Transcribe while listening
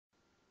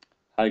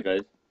Hi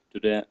guys,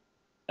 today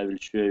I will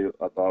show you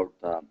about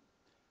the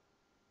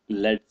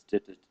LED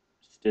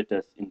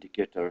status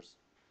indicators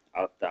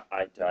of the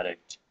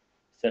iDirect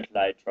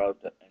satellite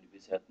router and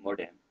VSAT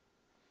modem.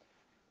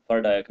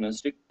 For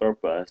diagnostic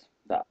purpose,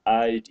 the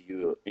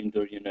IDU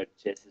indoor unit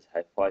chassis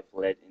has 5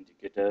 LED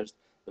indicators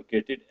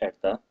located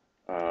at the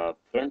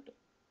front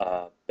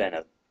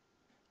panel.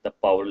 The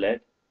power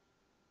LED.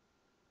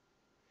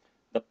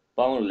 The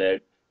power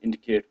LED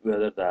indicates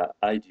whether the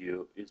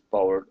IDU is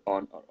powered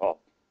on or off.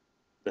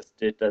 The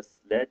status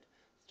LED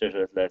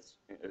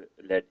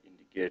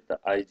indicate the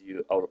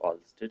IDU overall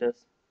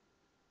status.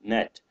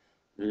 Net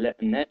LED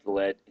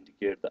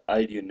indicate the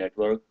IDU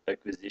network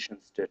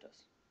acquisition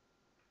status.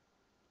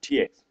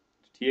 TX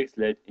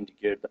LED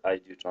indicate the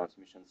IDU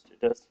transmission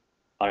status.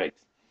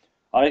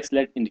 RX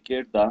LED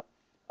indicate the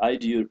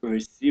IDU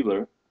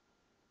receiver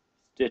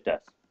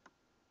status.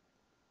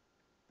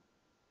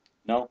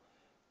 Now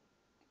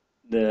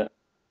the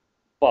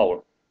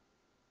power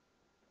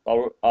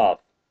off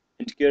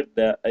indicate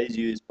the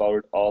IDU is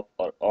powered off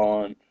or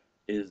on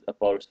is a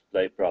power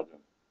supply problem.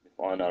 If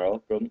on or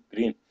off problem,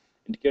 green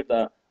indicate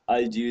the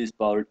IDU is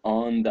powered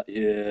on,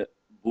 the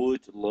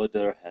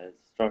bootloader has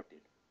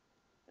started.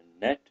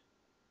 And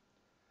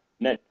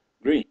net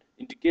green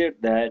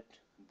indicate that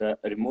the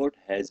remote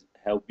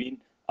have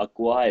been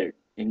acquired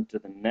into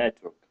the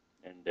network.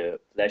 And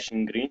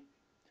flashing green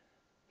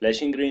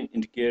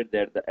indicate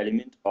that the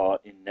elements are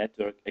in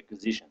network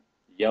acquisition.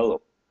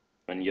 Yellow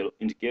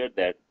indicate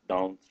that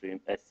downstream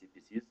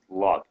SCPC is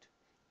locked.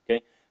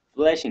 Okay,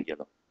 flashing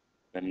yellow.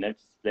 When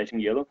net's flashing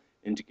yellow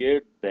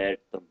indicate that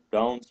the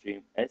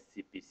downstream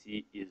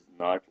SCPC is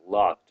not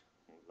locked,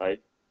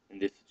 like in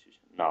this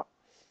situation. Now,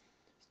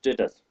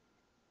 status.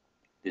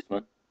 This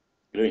one,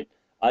 green.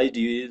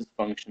 IDU is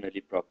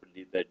functionally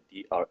properly. The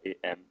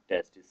DRAM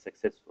test is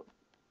successful.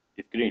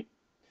 If green,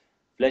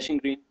 flashing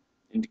green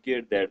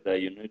indicate that the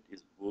unit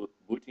is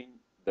booting.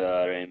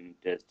 The RAM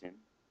testing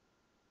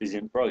is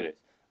in progress.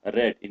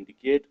 Red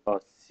indicate a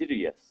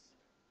serious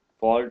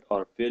fault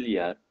or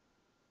failure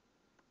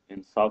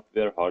in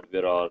software,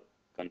 hardware, or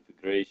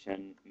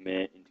configuration.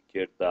 May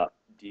indicate the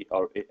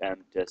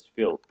DRAM test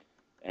failed.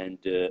 And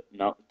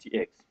now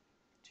TX,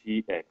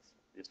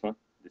 this one,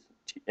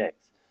 TX.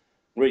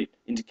 Green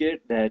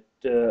indicate that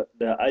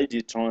the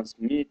ID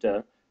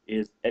transmitter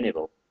is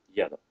enabled.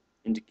 Yellow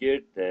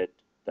indicate that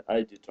the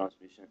ID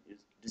transmission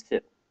is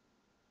disabled.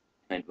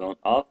 And when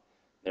off,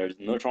 there is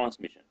no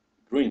transmission.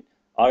 Green,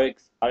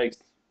 RX,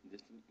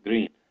 this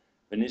green.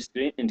 When it's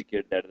green,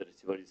 indicate that the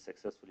receiver is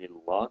successfully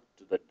locked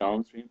to the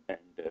downstream, and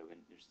when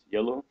it's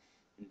yellow,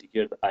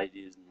 indicate the ID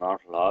is not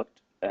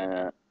locked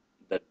the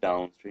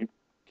downstream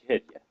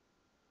carrier.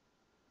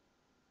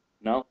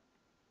 Now,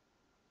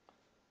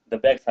 the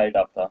back side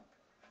of the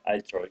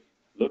iDirect.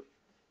 Look,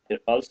 here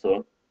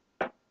also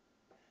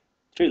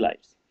 3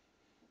 lights: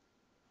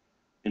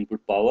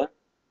 input power,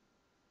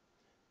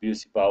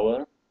 PUC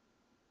power,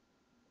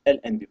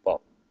 LMB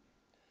power.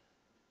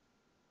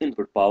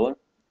 Input power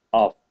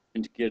off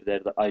indicate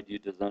that the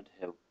IDU does not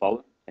have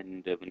power,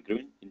 and when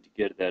green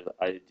indicate that the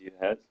IDU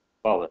has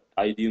power.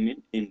 IDU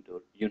means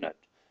indoor unit.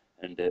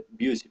 And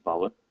PUC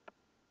power,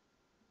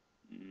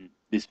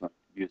 this one,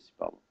 PUC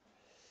power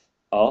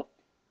off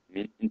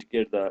mean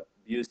indicate the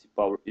PUC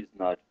power is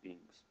not being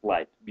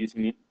supplied. PUC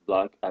means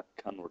block up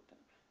converter.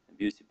 And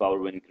PUC power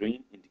when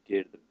green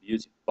indicate the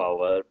PUC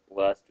power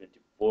plus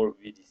 24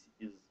 VDC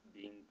is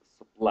being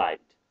supplied.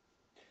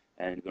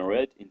 And when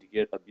red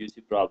indicate a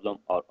PUC problem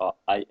or a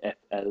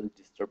IFL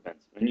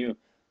disturbance. When you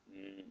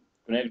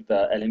connect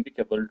the LMB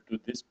cable to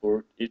this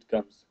port, it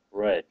comes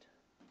red.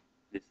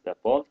 This is the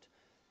fault.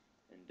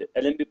 And the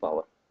LMB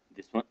power,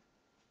 this one,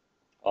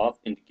 off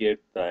indicate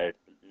that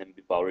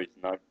LMB power is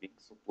not being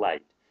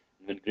supplied.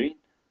 And when green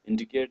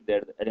indicate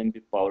that the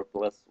LMB power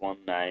plus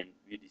 19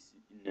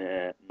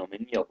 VDC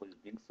nominal is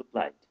being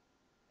supplied.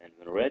 And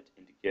when red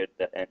indicate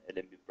the an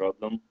LMB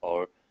problem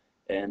or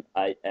an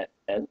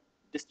IFL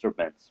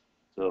disturbance.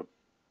 So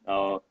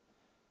now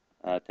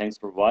thanks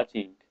for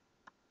watching,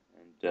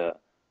 and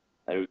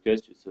I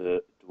request you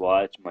to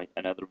watch my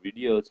another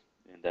videos.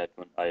 In that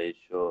one I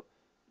show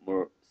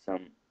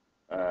some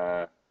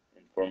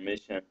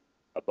information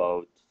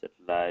about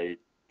satellite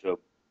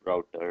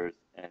routers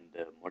and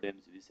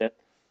modems VSAT.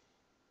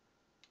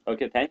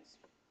 Okay, thanks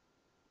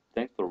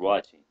for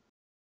watching.